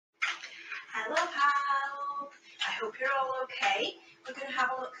hope you're all okay. We're going to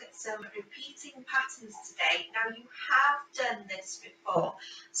have a look at some repeating patterns today. Now, you have done this before,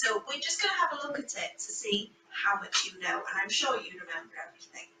 so we're just going to have a look at it to see how much you know, and I'm sure you remember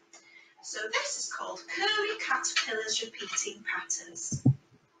everything. So this is called Curly Caterpillar's Repeating Patterns.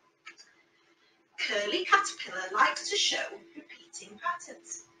 Curly Caterpillar likes to show repeating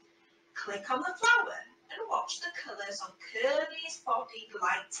patterns. Click on the flower and watch the colours on Curly's body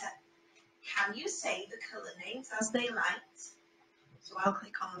light up. Can you say the colour names as they light? So I'll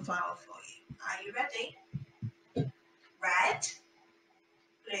click on the flower for you. Are you ready? Red,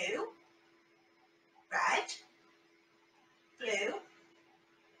 blue, red, blue,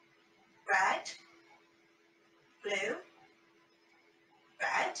 red, blue,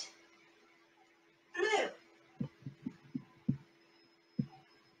 red, blue.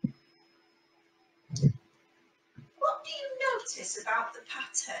 What do you notice about the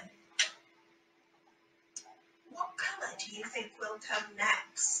pattern? What colour do you think will come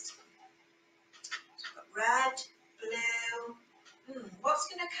next? So we've got red, blue. What's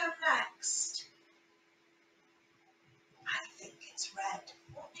going to come next? I think it's red.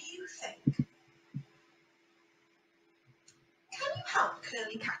 What do you think? Can you help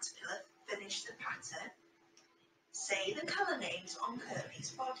Curly Caterpillar finish the pattern? Say the colour names on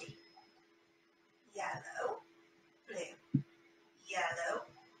Curly's body. Yellow, blue, yellow,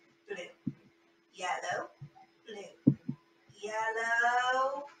 blue, yellow, blue,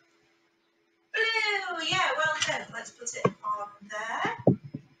 yellow, blue. Yeah, well done. Let's put it on there.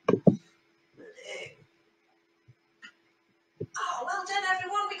 Blue. Oh, well done,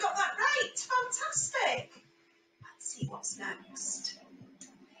 everyone. We got that right. Fantastic. Let's see what's next.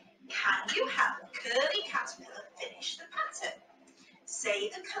 Can you help Curly Caterpillar finish the pattern? Say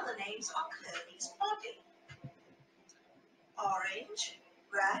the colour names on Curly's body. Orange,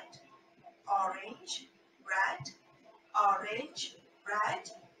 red, orange, red, orange, red,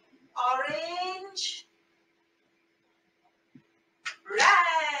 orange,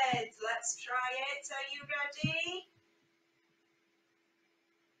 red. Let's try it. Are you ready?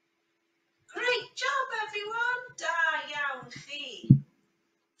 Great job, everyone. Da iawn chi.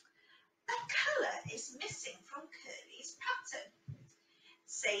 A colour is missing from Curly's pattern.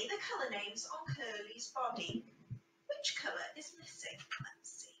 Say the colour names on Curly's body. Which colour is missing? Let's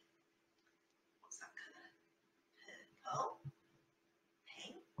see. What's that colour? Purple,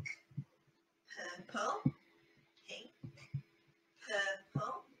 pink, purple, pink,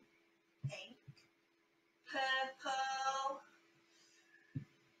 purple, pink, purple,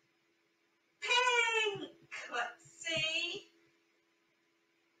 pink. Let's see.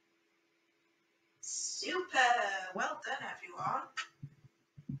 Super. Well done, everyone.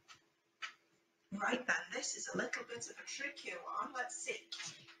 Right then, this is a little bit of a trickier one. Let's see.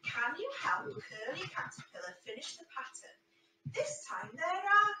 Can you help Curly Caterpillar finish the pattern? This time there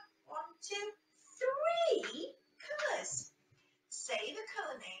are 1, 2, 3 colours. Say the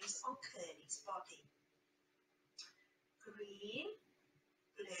colour names on Curly's body. Green,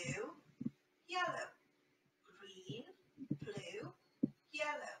 blue, yellow. Green, blue,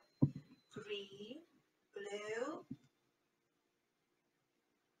 yellow. Green, blue,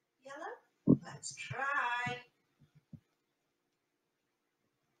 yellow. Let's try.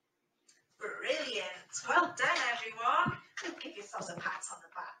 Brilliant. Well done, everyone. Give yourselves a pat on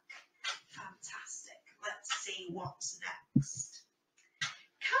the back. Fantastic. Let's see what's next.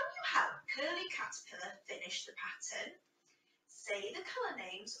 Can you help Curly Caterpillar finish the pattern? Say the colour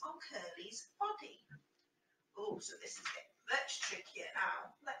names on Curly's body. Oh, so this is getting much trickier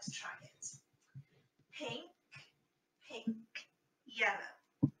now. Let's try it. Pink, pink, yellow,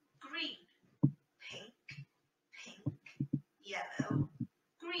 green. Pink, pink, yellow,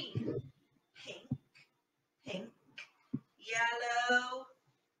 green, pink, pink, yellow,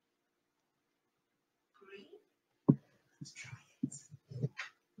 green. Let's try it.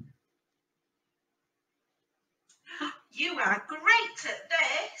 You are great at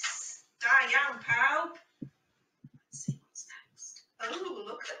this. Da iawn pawb. Let's see what's next. Oh,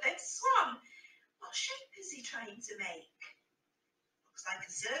 look at this one. What shape is he trying to make? Looks like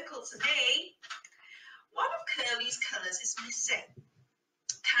a circle to me. One of Curly's colours is missing.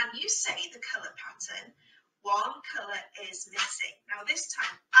 Can you say the colour pattern? One colour is missing. Now this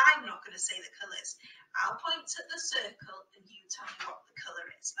time, I'm not going to say the colours. I'll point at the circle and you tell me what the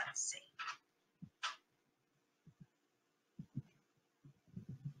colour is. Let's see.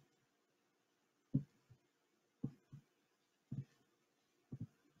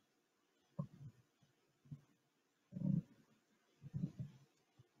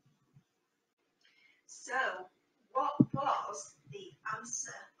 So, what was the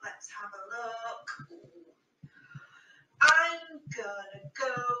answer? Let's have a look. Ooh. Gonna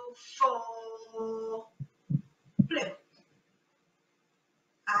go for blue.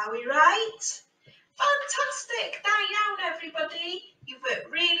 Are we right? Fantastic. Down, everybody. You've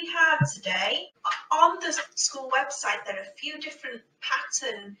worked really hard today. On the school website, there are a few different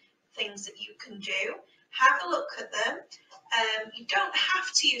pattern things that you can do. Have a look at them. You don't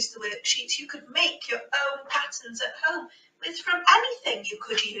have to use the worksheets. You could make your own patterns at home from anything. You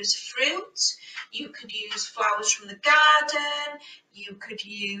could use fruit. You could use flowers from the garden. You could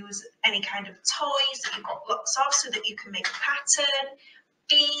use any kind of toys that you've got lots of so that you can make a pattern.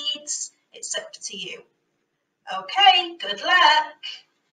 Beads. It's up to you. Okay, good luck.